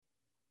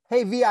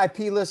Hey,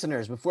 VIP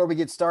listeners, before we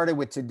get started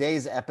with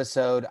today's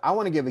episode, I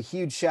want to give a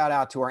huge shout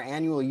out to our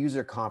annual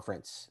user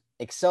conference,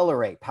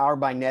 Accelerate, powered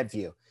by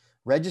NetView.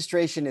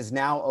 Registration is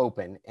now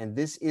open, and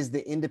this is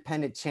the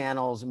independent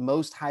channel's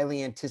most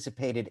highly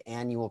anticipated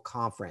annual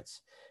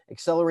conference.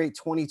 Accelerate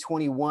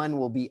 2021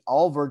 will be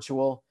all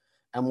virtual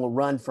and will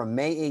run from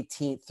May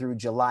 18th through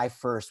July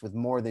 1st with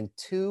more than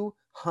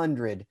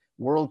 200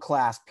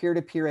 world-class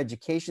peer-to-peer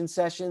education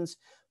sessions,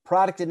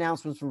 product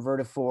announcements from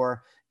Vertafore,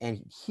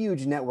 and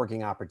huge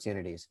networking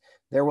opportunities.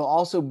 There will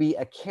also be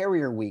a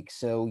carrier week,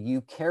 so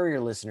you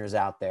carrier listeners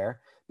out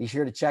there, be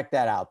sure to check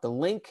that out. The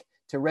link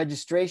to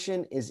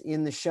registration is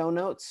in the show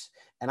notes,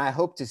 and I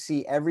hope to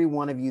see every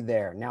one of you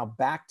there. Now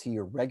back to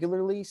your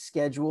regularly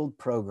scheduled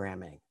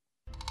programming.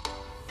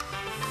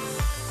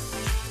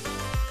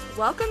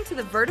 Welcome to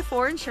the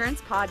Vertafore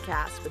Insurance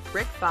Podcast with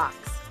Rick Fox.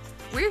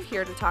 We're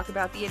here to talk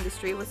about the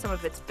industry with some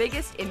of its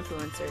biggest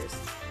influencers.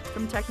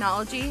 From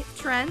technology,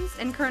 trends,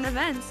 and current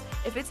events,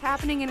 if it's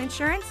happening in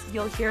insurance,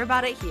 you'll hear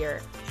about it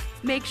here.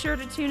 Make sure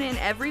to tune in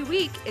every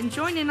week and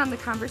join in on the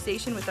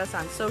conversation with us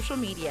on social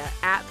media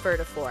at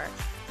Vertafore.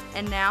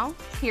 And now,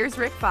 here's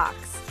Rick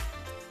Fox.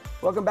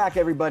 Welcome back,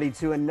 everybody,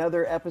 to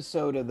another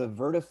episode of the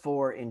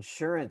Vertafore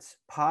Insurance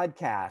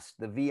Podcast,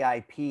 the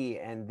VIP.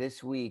 And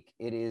this week,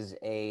 it is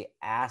a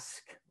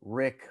Ask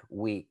Rick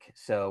week.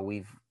 So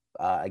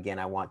again,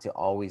 I want to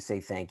always say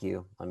thank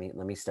you. Let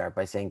me start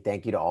by saying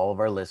thank you to all of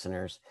our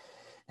listeners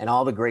and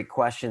all the great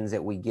questions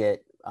that we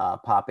get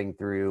popping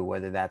through,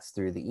 whether that's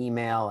through the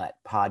email at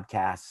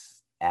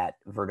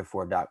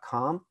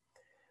podcasts@vertafore.com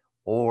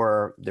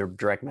or the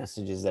direct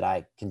messages that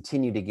I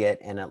continue to get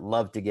and I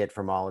love to get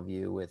from all of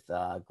you with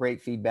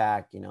great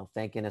feedback,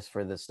 thanking us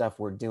for the stuff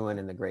we're doing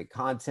and the great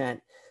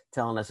content,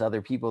 telling us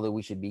other people that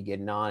we should be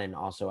getting on, and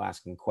also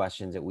asking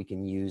questions that we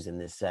can use in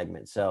this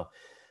segment. So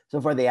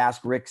far, the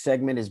Ask Rick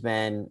segment has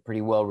been pretty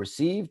well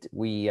received.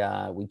 We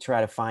try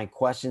to find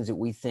questions that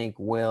we think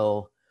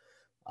will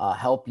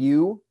help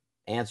you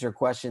answer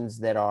questions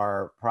that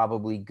are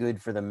probably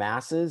good for the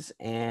masses,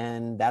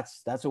 and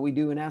that's what we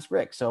do in Ask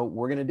Rick. So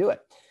we're going to do it.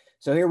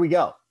 So here we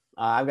go.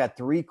 I've got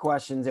 3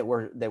 questions that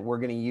we're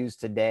going to use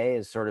today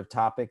as sort of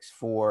topics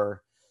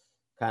for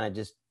kind of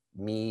just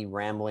me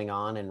rambling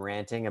on and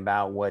ranting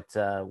about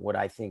what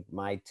I think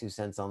my 2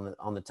 cents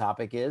on the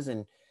topic is.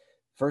 And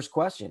first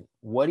question,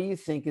 what do you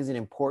think is an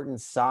important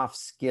soft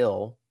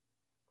skill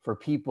for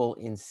people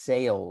in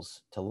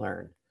sales to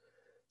learn?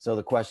 So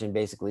the question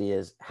basically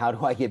is, how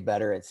do I get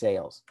better at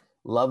sales?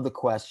 Love the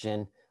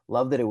question.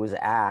 Love that it was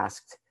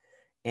asked.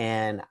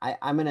 And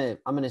I'm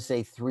gonna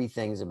say 3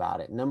 things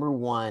about it. Number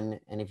 1,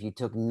 and if you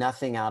took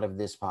nothing out of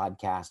this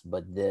podcast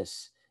but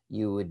this,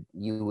 you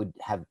would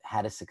have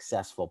had a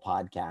successful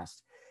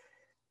podcast.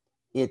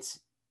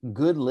 It's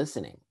good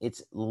listening.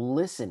 It's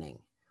listening.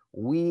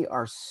 We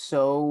are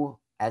so,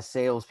 as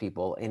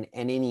salespeople in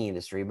any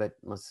industry, but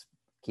let's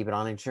keep it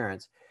on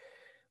insurance,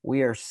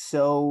 we are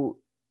so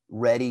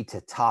ready to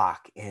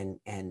talk and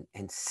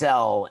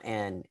sell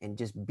and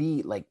just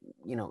be like,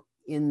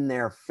 in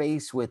their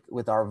face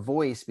with our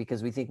voice,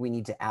 because we think we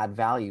need to add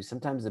value.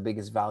 Sometimes the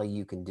biggest value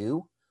you can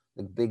do,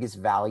 the biggest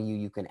value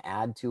you can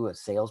add to a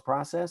sales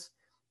process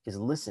is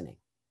listening,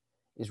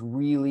 is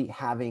really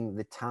having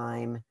the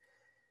time,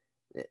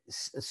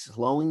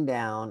 slowing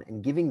down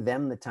and giving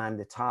them the time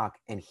to talk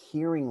and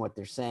hearing what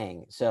they're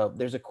saying. So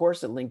there's a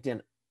course that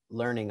LinkedIn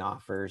Learning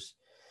offers,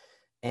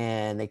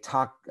 and they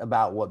talk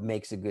about what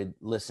makes a good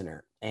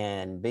listener.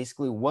 And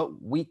basically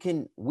what we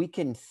can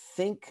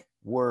think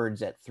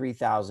words at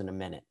 3,000 a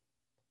minute.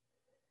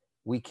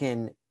 We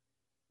can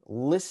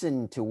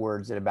listen to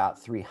words at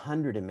about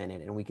 300 a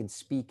minute, and we can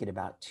speak at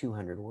about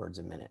 200 words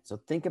a minute. So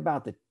think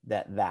about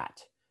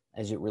that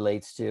as it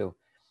relates to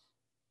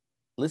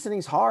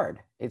listening's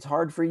hard. It's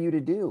hard for you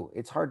to do.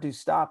 It's hard to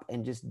stop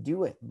and just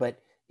do it.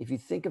 But if you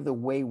think of the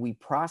way we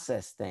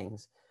process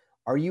things,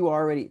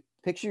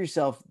 picture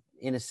yourself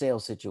in a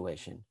sales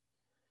situation.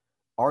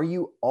 Are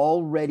you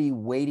already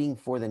waiting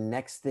for the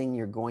next thing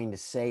you're going to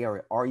say,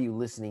 or are you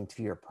listening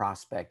to your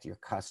prospect, your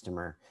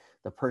customer,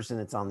 the person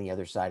that's on the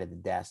other side of the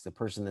desk, the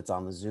person that's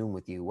on the Zoom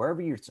with you,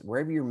 wherever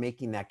you're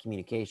making that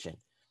communication?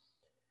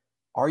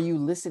 Are you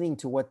listening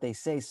to what they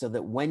say so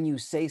that when you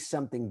say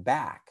something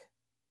back,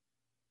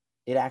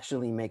 it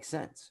actually makes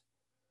sense?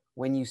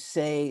 When you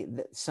say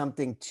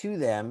something to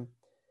them,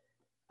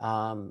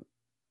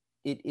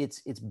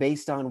 it's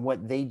based on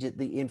what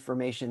the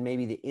information,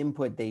 maybe the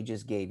input they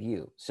just gave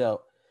you.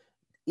 So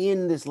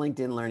in this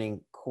LinkedIn Learning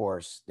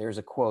course, there's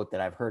a quote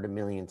that I've heard a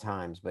million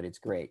times, but it's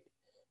great.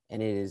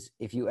 And it is,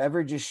 if you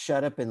ever just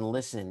shut up and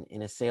listen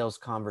in a sales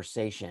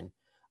conversation,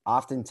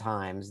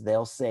 oftentimes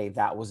they'll say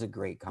that was a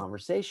great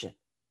conversation.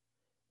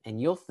 And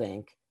you'll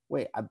think,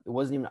 wait, I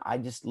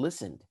just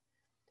listened.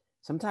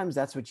 Sometimes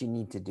that's what you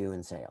need to do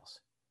in sales.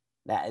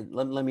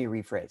 Let me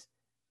rephrase.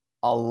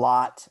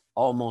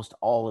 Almost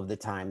all of the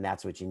time,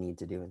 that's what you need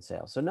to do in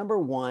sales. So number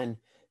 1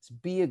 is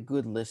be a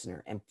good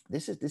listener. And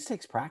this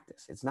takes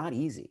practice. It's not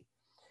easy,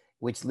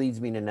 which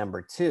leads me to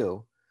number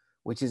 2,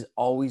 which is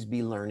always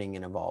be learning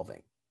and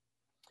evolving.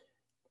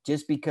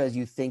 just because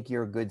you think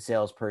you're a good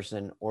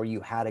salesperson or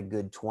you had a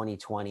good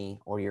 2020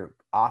 or you're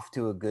off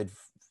to a good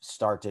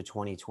start to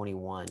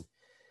 2021,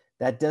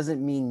 that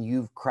doesn't mean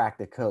you've cracked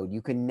the code.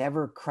 You can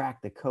never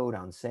crack the code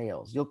on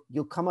sales.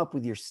 You'll come up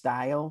with your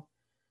style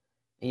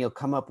and you'll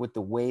come up with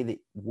the way that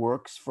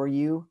works for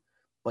you,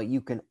 but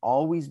you can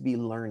always be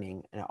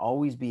learning and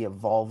always be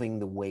evolving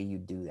the way you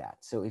do that.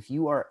 So if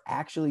you are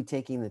actually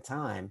taking the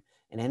time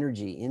and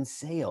energy in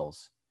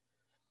sales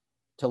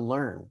to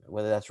learn,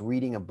 whether that's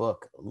reading a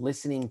book,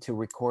 listening to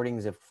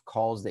recordings of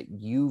calls that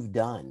you've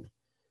done,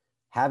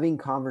 having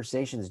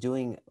conversations,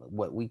 doing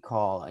what we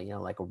call,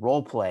 like a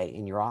role play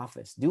in your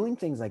office, doing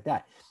things like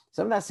that.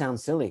 Some of that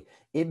sounds silly.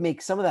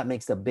 Some of that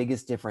makes the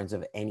biggest difference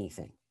of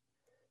anything.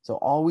 So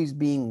always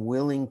being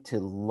willing to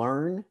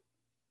learn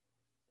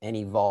and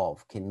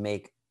evolve can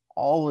make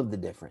all of the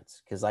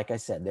difference. Because like I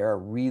said, there are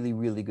really,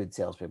 really good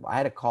salespeople. I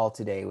had a call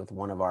today with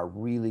one of our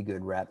really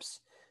good reps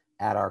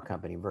at our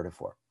company,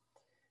 Vertafore.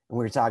 And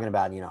we were talking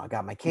about, I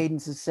got my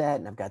cadences set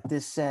and I've got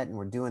this set and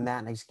we're doing that.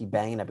 And I just keep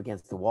banging up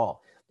against the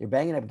wall. They're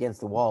banging up against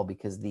the wall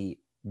because the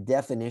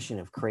definition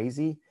of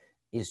crazy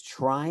is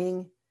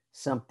trying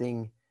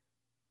something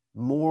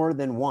more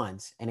than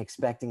once and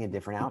expecting a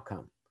different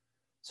outcome.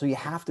 So you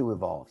have to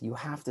evolve. You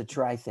have to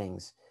try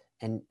things.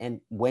 And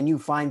when you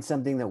find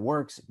something that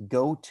works,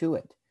 go to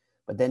it.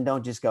 But then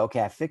don't just go, okay,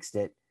 I fixed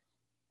it.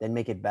 Then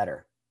make it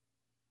better.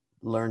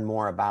 Learn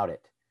more about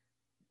it.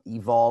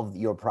 Evolve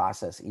your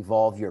process,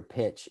 evolve your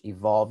pitch,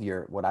 evolve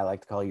your, what I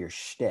like to call your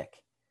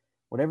shtick.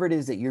 Whatever it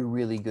is that you're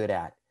really good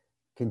at,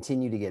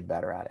 continue to get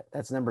better at it.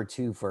 That's number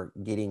 2 for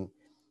getting,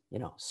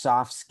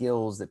 soft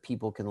skills that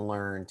people can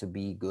learn to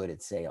be good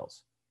at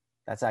sales.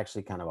 That's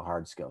actually kind of a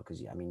hard skill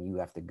because, you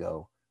have to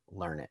go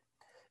learn it.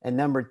 And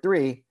number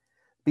 3,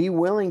 be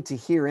willing to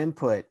hear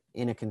input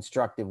in a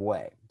constructive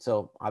way.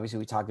 So obviously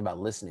we talked about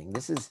listening.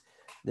 This is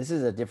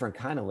a different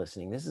kind of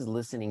listening. This is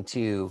listening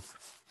to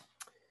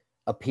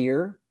a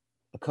peer,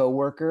 a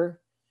coworker,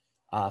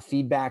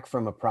 feedback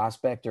from a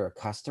prospect or a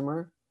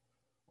customer,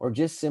 or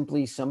just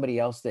simply somebody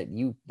else that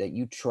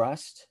you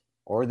trust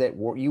or that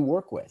you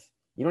work with.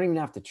 You don't even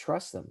have to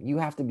trust them. You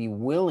have to be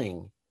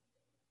willing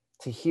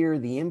to hear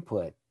the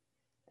input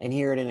and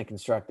hear it in a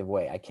constructive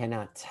way. I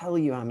cannot tell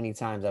you how many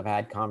times I've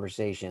had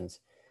conversations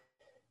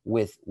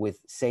with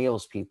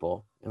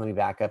salespeople. And let me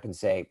back up and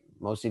say,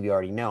 most of you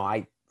already know,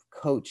 I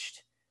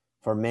coached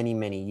for many,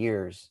 many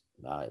years,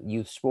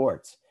 youth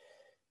sports.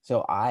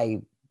 So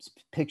I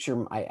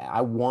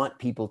want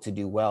people to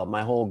do well.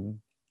 My whole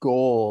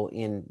goal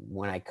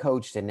when I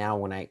coached and now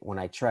when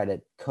I try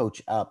to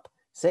coach up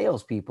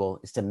salespeople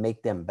is to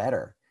make them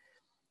better.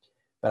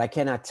 But I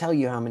cannot tell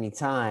you how many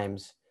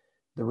times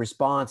the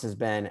response has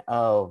been,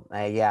 oh,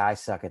 yeah, I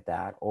suck at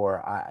that.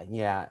 Or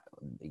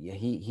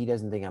he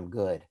doesn't think I'm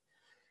good.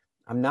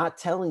 I'm not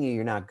telling you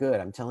you're not good.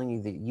 I'm telling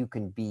you that you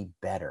can be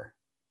better.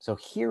 So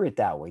hear it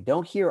that way.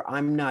 Don't hear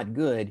I'm not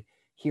good.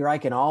 Hear I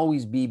can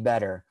always be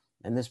better.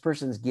 And this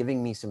person's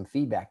giving me some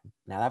feedback.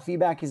 Now that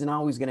feedback isn't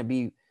always going to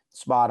be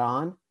spot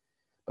on,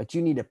 but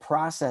you need to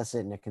process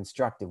it in a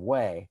constructive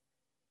way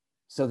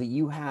so that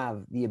you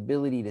have the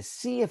ability to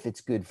see if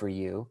it's good for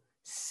you,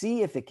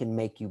 see if it can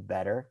make you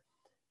better,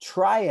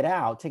 try it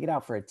out, take it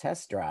out for a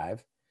test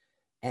drive,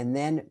 and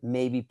then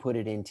maybe put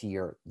it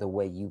into the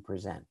way you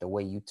present, the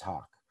way you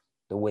talk,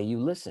 the way you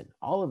listen,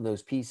 all of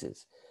those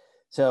pieces.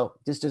 So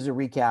just as a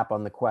recap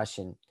on the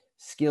question,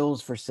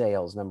 skills for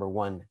sales, number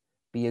 1,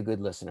 be a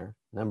good listener.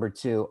 Number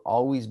 2,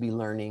 always be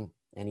learning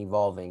and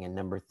evolving. And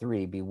number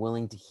 3, be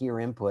willing to hear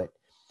input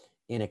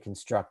in a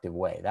constructive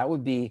way. That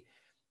would be,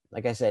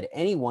 like I said,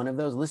 any one of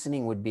those.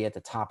 Listening would be at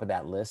the top of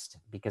that list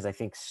because I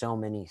think so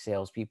many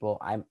salespeople,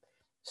 I'm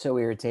so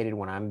irritated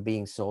when I'm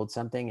being sold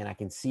something and I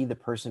can see the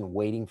person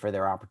waiting for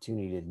their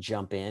opportunity to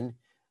jump in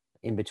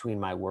between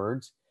my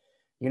words.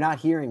 You're not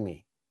hearing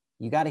me.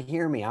 You got to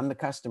hear me. I'm the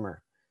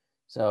customer.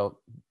 So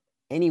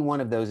any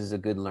one of those is a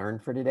good learn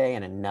for today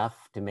and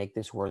enough to make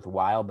this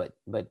worthwhile.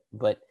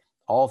 But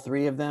all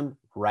 3 of them,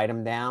 write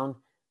them down,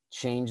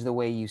 change the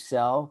way you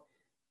sell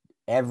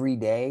every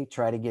day,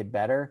 try to get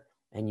better,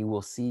 and you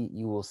will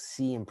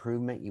see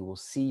improvement. You will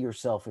see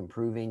yourself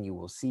improving. You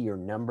will see your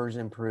numbers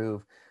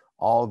improve,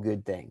 all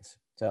good things.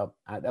 So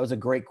that was a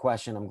great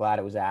question. I'm glad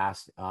it was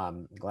asked.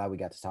 Glad we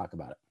got to talk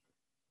about it.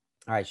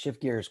 All right,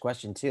 shift gears.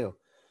 Question 2.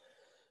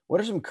 What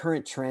are some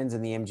current trends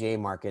in the MGA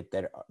market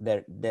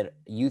that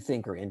you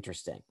think are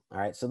interesting? All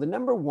right. So the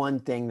number 1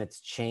 thing that's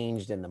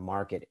changed in the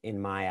market,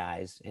 in my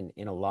eyes, and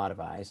in a lot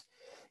of eyes,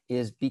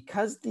 is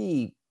because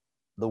the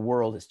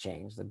world has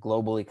changed. The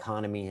global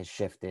economy has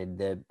shifted.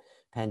 The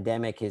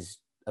pandemic has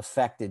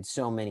affected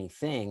so many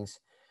things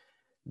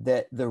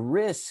that the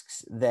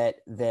risks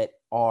that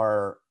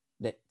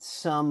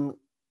some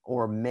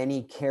or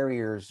many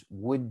carriers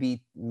would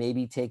be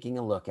maybe taking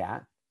a look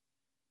at,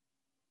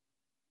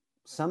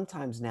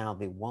 sometimes now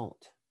they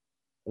won't.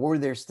 Or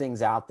there's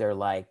things out there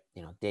like,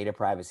 data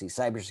privacy,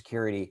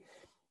 cybersecurity,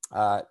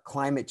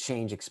 climate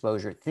change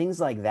exposure, things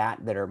like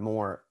that that are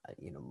more,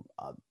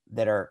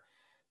 that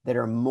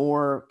are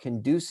more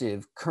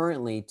conducive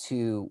currently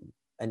to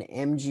an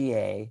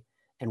MGA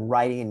and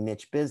writing a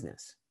niche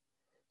business.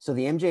 So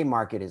the MGA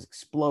market is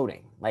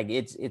exploding. Like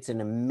it's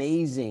an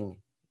amazing.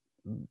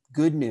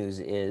 Good news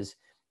is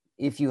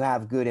if you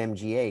have good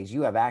MGAs,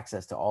 you have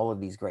access to all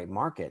of these great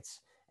markets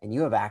and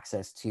you have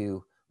access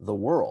to the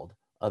world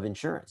of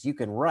insurance. You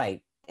can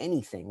write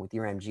anything with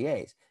your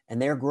MGAs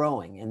and they're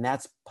growing, and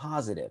that's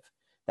positive.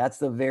 That's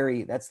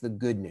the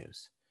good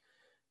news.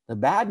 The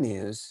bad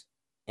news,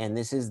 and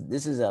this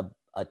is a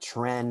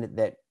trend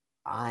that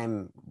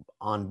I'm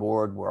on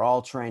board. We're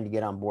all trying to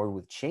get on board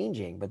with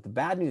changing. But the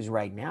bad news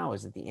right now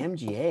is that the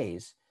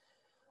MGAs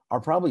are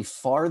probably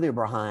farther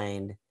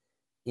behind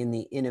in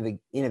the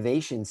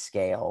innovation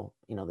scale,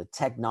 the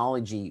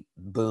technology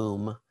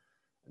boom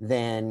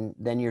than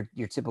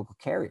your typical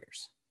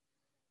carriers.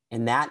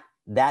 And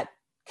that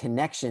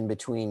connection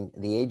between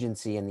the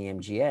agency and the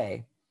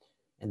MGA,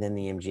 and then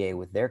the MGA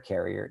with their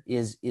carrier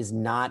is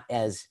not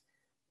as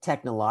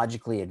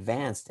technologically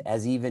advanced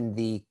as even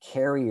the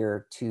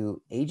carrier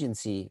to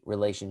agency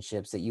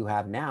relationships that you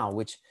have now,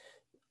 which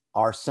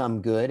are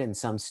some good and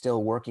some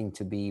still working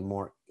to be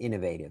more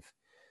innovative.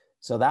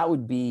 So that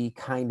would be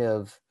kind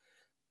of,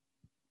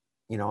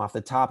 off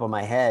the top of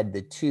my head,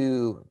 the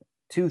two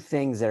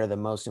things that are the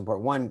most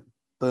important. One,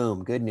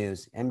 boom, good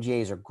news.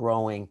 MGAs are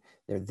growing.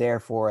 They're there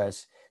for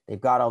us.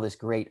 They've got all this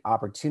great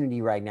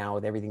opportunity right now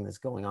with everything that's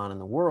going on in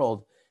the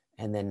world.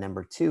 And then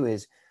number two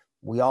is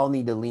we all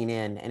need to lean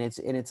in, and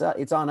it's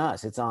on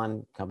us. It's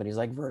on companies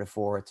like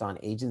Vertafore. It's on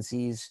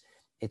agencies.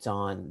 It's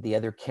on the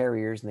other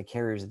carriers and the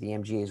carriers that the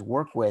MGAs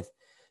work with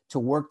to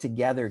work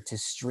together to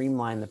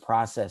streamline the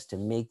process, to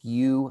make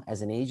you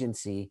as an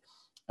agency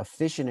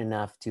efficient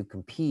enough to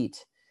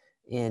compete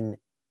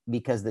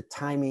because the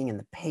timing and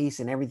the pace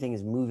and everything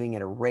is moving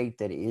at a rate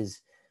that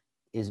is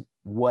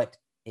what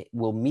it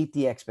will meet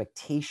the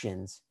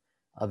expectations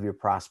of your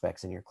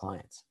prospects and your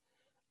clients.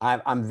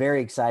 I'm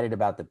very excited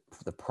about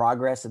the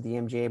progress that the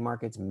MGA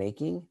market's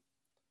making,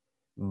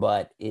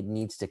 but it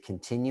needs to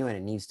continue and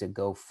it needs to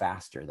go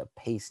faster. The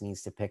pace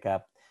needs to pick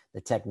up.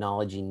 The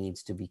technology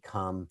needs to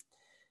become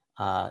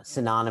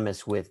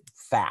synonymous with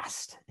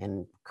fast.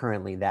 And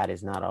currently that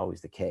is not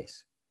always the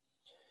case.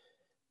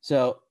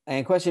 So,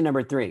 and question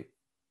number 3,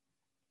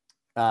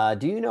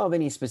 do you know of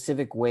any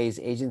specific ways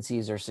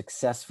agencies are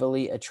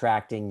successfully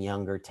attracting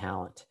younger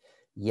talent?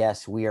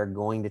 Yes, we are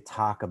going to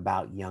talk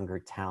about younger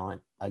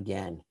talent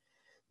again.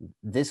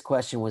 This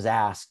question was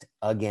asked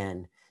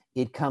again.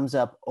 It comes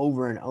up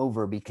over and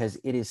over because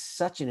it is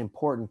such an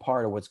important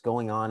part of what's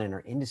going on in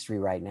our industry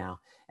right now.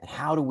 And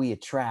how do we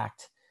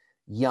attract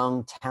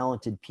young,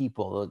 talented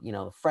people,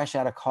 fresh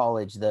out of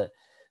college, the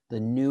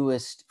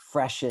newest,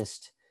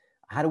 freshest?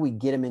 How do we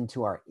get them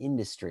into our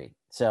industry?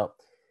 So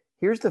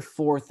here's the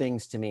 4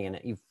 things to me,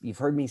 and you've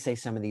heard me say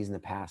some of these in the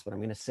past, but I'm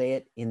going to say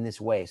it in this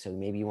way, so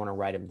maybe you want to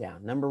write them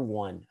down. Number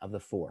 1 of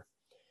the 4,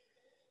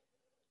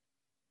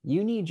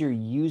 you need your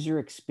user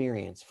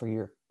experience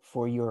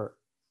for your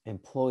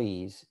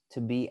employees to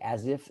be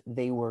as if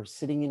they were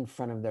sitting in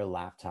front of their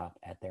laptop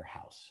at their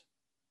house.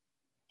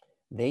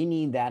 They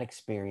need that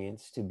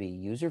experience to be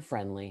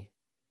user-friendly,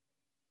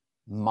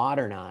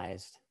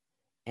 modernized,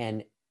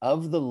 and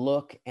of the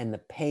look and the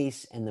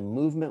pace and the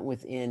movement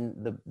within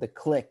the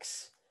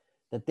clicks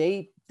that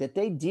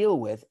they deal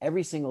with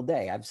every single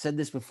day. I've said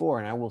this before,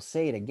 and I will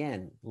say it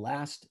again.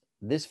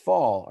 This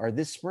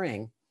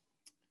spring,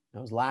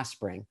 that was last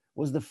spring,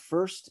 was the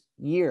first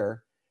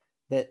year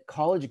that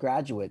college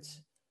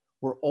graduates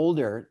were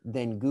older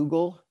than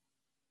Google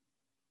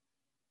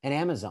and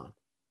Amazon.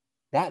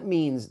 That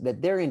means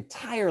that their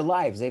entire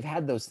lives, they've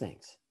had those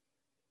things.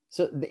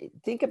 So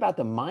think about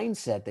the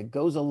mindset that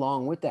goes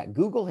along with that.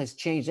 Google has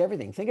changed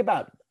everything. Think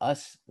about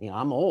us.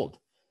 I'm old.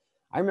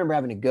 I remember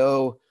having to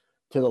go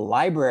to the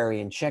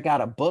library and check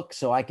out a book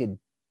so I could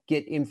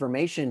get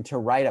information to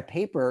write a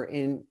paper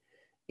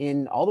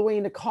in all the way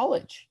into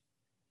college.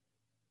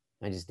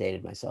 I just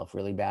dated myself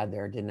really bad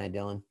there, didn't I,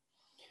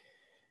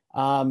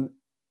 Dylan?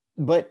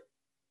 But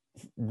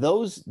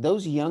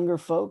those younger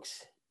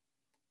folks,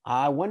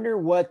 I wonder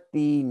what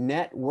the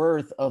net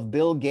worth of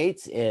Bill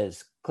Gates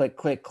is. Click,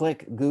 click,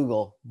 click,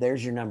 Google,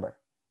 there's your number.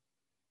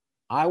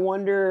 I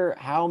wonder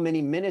how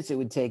many minutes it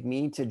would take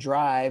me to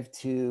drive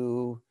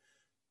to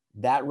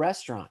that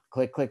restaurant.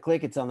 Click, click,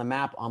 click, it's on the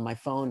map on my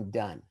phone,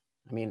 done.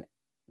 I mean,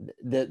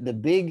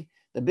 the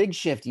big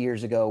shift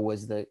years ago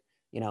was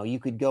you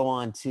could go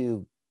on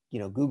to,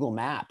 Google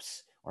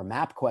Maps or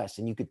MapQuest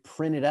and you could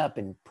print it up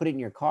and put it in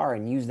your car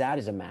and use that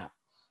as a map.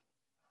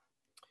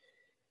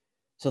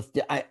 So,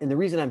 and the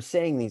reason I'm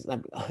saying these,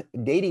 I'm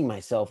dating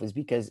myself, is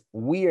because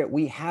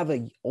we have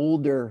an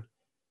older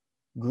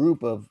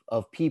group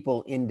of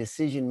people in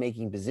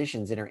decision-making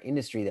positions in our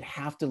industry that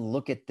have to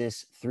look at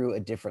this through a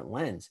different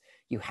lens.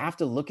 You have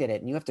to look at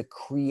it and you have to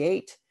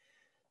create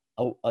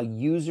a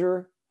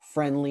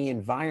user-friendly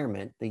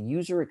environment. The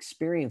user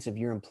experience of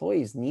your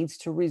employees needs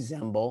to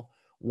resemble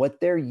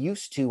what they're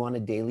used to on a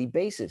daily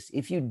basis.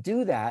 If you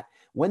do that,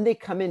 when they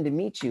come in to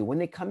meet you, when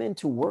they come in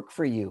to work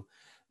for you,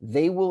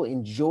 they will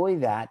enjoy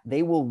that.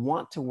 They will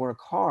want to work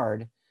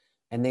hard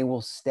and they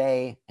will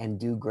stay and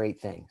do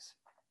great things.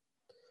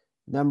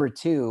 Number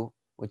 2,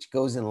 which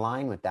goes in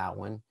line with that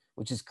one,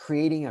 which is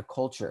creating a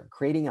culture,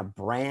 creating a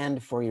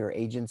brand for your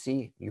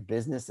agency, your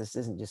business. This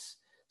isn't just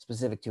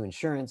specific to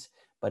insurance,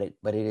 but it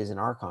is in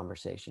our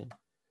conversation.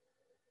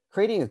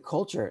 Creating a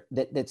culture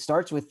that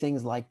starts with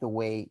things like the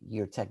way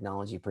your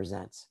technology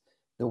presents,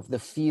 the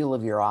feel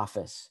of your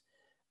office.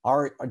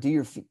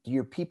 Do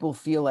your people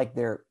feel like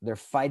they're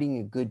fighting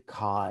a good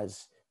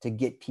cause to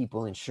get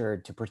people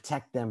insured, to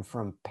protect them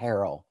from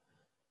peril?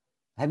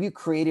 Have you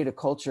created a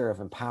culture of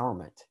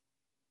empowerment?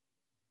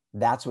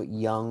 That's what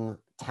young,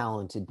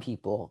 talented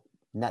people,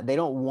 they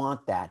don't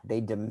want that. They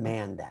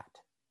demand that.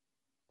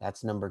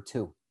 That's number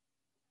 2.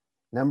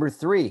 Number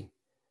 3,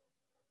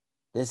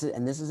 this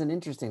is an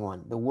interesting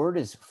one. The word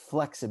is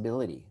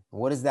flexibility.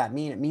 What does that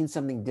mean? It means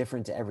something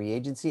different to every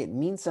agency. It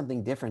means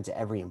something different to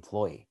every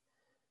employee.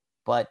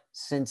 But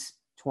since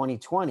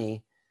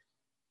 2020,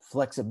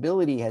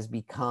 flexibility has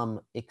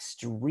become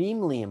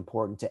extremely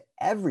important to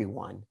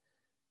everyone,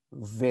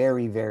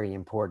 very, very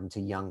important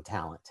to young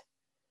talent.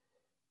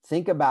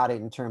 Think about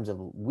it in terms of,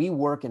 we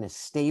work in a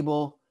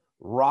stable,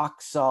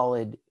 rock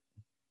solid,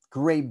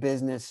 great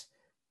business,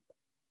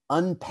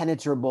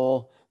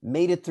 unpenetrable,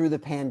 made it through the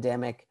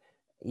pandemic,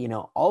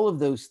 all of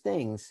those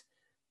things.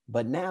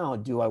 But now,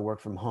 do I work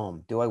from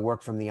home? Do I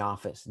work from the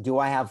office? Do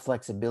I have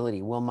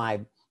flexibility? Will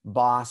my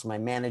boss, my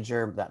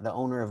manager, the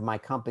owner of my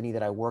company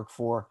that I work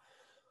for,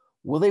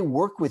 will they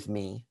work with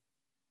me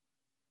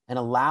and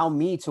allow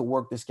me to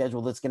work the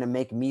schedule that's going to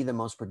make me the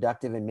most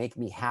productive and make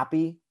me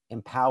happy,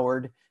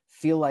 empowered,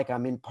 feel like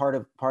I'm in part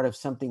of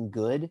something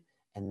good?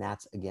 And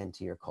that's, again,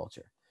 to your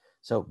culture.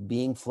 So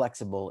being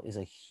flexible is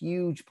a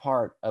huge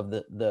part of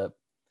the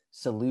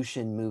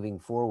solution moving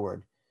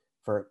forward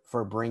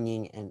for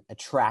bringing and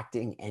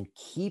attracting and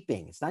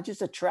keeping. It's not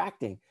just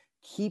attracting,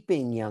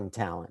 keeping young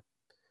talent.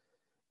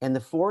 And the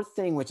 4th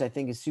thing, which I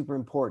think is super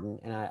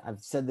important, and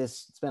I've said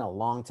this, it's been a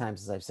long time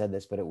since I've said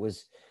this, but it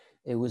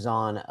was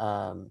on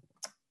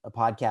a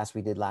podcast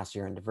we did last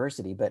year on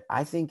diversity. But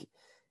I think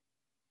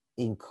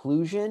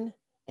inclusion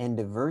and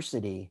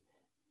diversity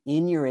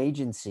in your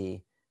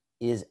agency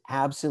is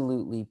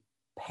absolutely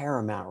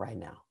paramount right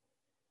now.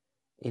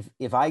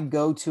 If I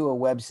go to a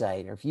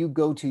website, or if you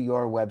go to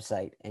your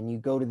website and you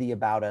go to the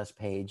About Us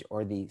page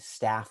or the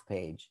staff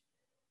page,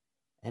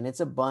 and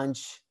it's a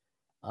bunch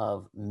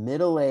of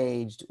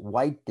middle-aged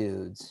white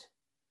dudes,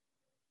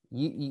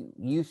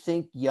 you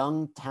think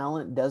young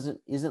talent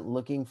isn't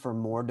looking for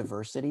more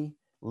diversity,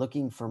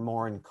 looking for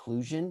more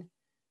inclusion?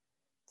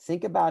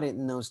 Think about it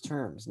in those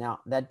terms. Now,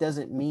 that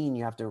doesn't mean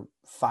you have to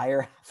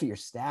fire half your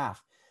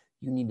staff.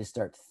 You need to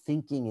start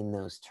thinking in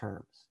those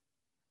terms,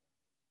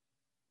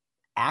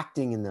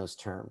 acting in those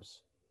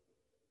terms,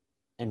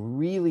 and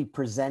really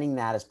presenting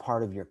that as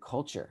part of your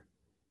culture.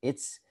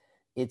 It's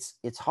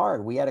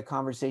hard. We had a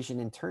conversation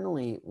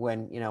internally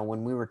when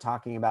we were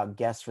talking about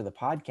guests for the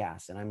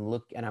podcast,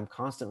 and I'm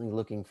constantly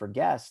looking for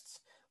guests,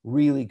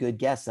 really good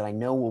guests that I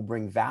know will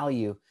bring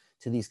value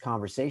to these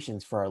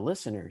conversations for our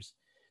listeners.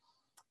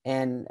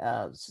 And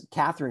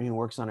Catherine, who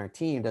works on our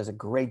team, does a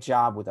great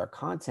job with our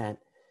content.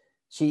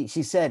 She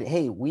said,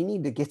 hey, we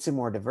need to get some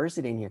more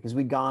diversity in here, because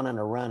we'd gone on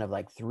a run of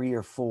like 3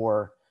 or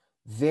 4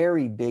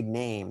 very big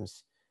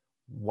names,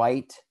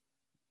 white,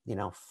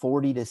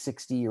 40 to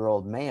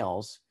 60-year-old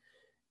males.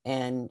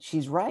 And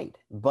she's right.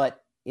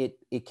 But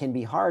it can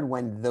be hard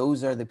when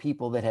those are the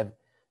people that have,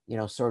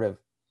 sort of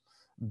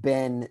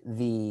been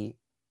the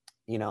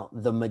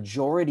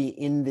majority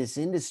in this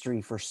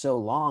industry for so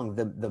long,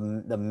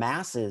 the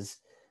masses.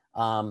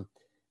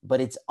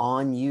 But it's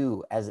on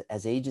you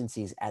as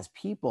agencies, as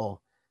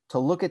people, to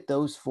look at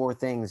those 4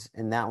 things.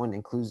 And that one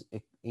includes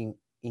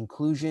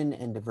inclusion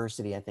and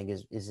diversity, I think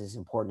is as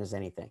important as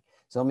anything.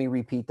 So let me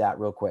repeat that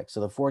real quick. So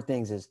the 4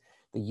 things is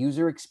the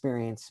user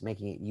experience,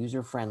 making it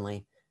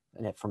user-friendly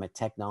from a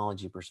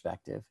technology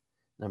perspective.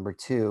 Number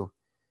 2,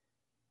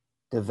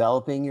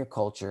 developing your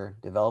culture,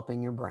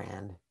 developing your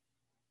brand.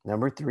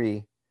 Number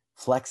 3,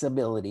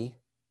 flexibility.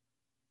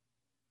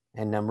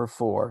 And number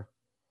 4,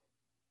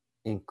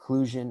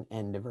 inclusion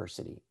and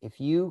diversity.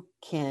 If you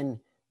can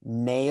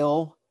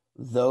nail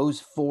those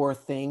 4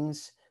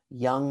 things,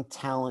 young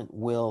talent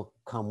will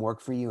come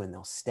work for you, and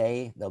they'll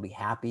stay, they'll be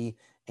happy,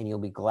 and you'll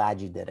be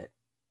glad you did it.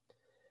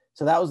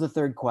 So that was the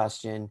 3rd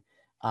question.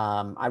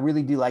 I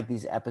really do like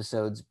these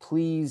episodes.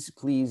 Please,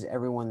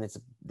 everyone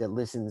that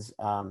listens,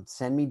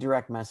 send me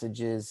direct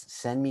messages,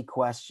 send me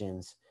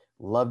questions.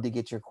 Love to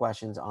get your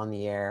questions on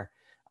the air.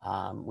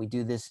 We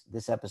do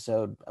this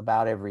episode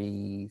about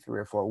every 3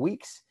 or 4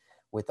 weeks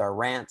with our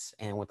rants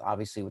and with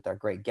our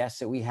great guests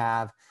that we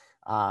have.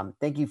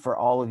 Thank you for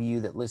all of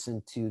you that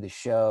listen to the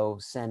show,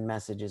 send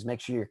messages.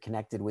 Make sure you're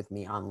connected with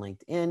me on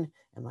LinkedIn.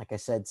 And like I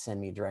said, send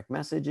me direct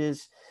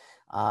messages.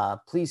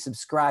 Please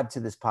subscribe to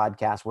this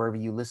podcast wherever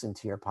you listen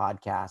to your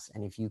podcasts.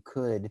 And if you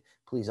could,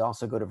 please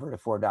also go to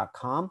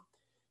vertafore.com,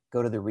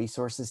 go to the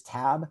resources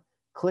tab,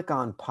 click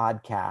on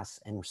podcasts,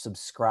 and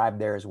subscribe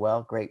there as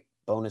well. Great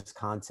bonus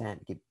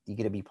content. You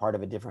get to be part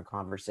of a different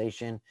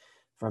conversation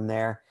from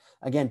there.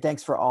 Again,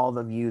 thanks for all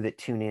of you that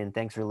tune in.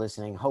 Thanks for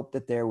listening. Hope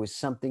that there was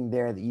something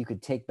there that you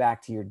could take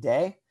back to your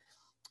day.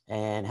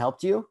 and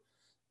helped you.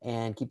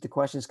 And keep the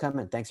questions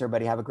coming. Thanks,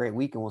 everybody. Have a great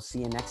week, and we'll see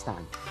you next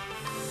time.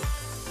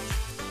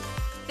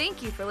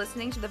 Thank you for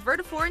listening to the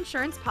Vertafore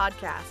Insurance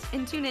Podcast,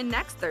 and tune in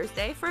next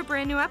Thursday for a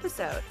brand new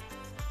episode.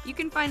 You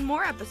can find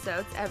more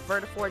episodes at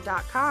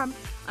vertafore.com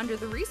under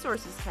the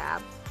Resources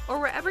tab or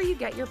wherever you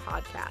get your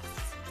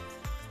podcasts.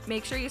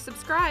 Make sure you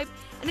subscribe,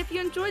 and if you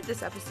enjoyed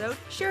this episode,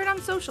 share it on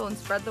social and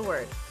spread the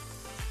word.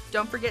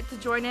 Don't forget to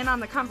join in on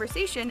the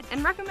conversation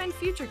and recommend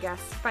future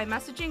guests by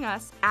messaging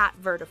us at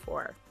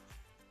Vertafore.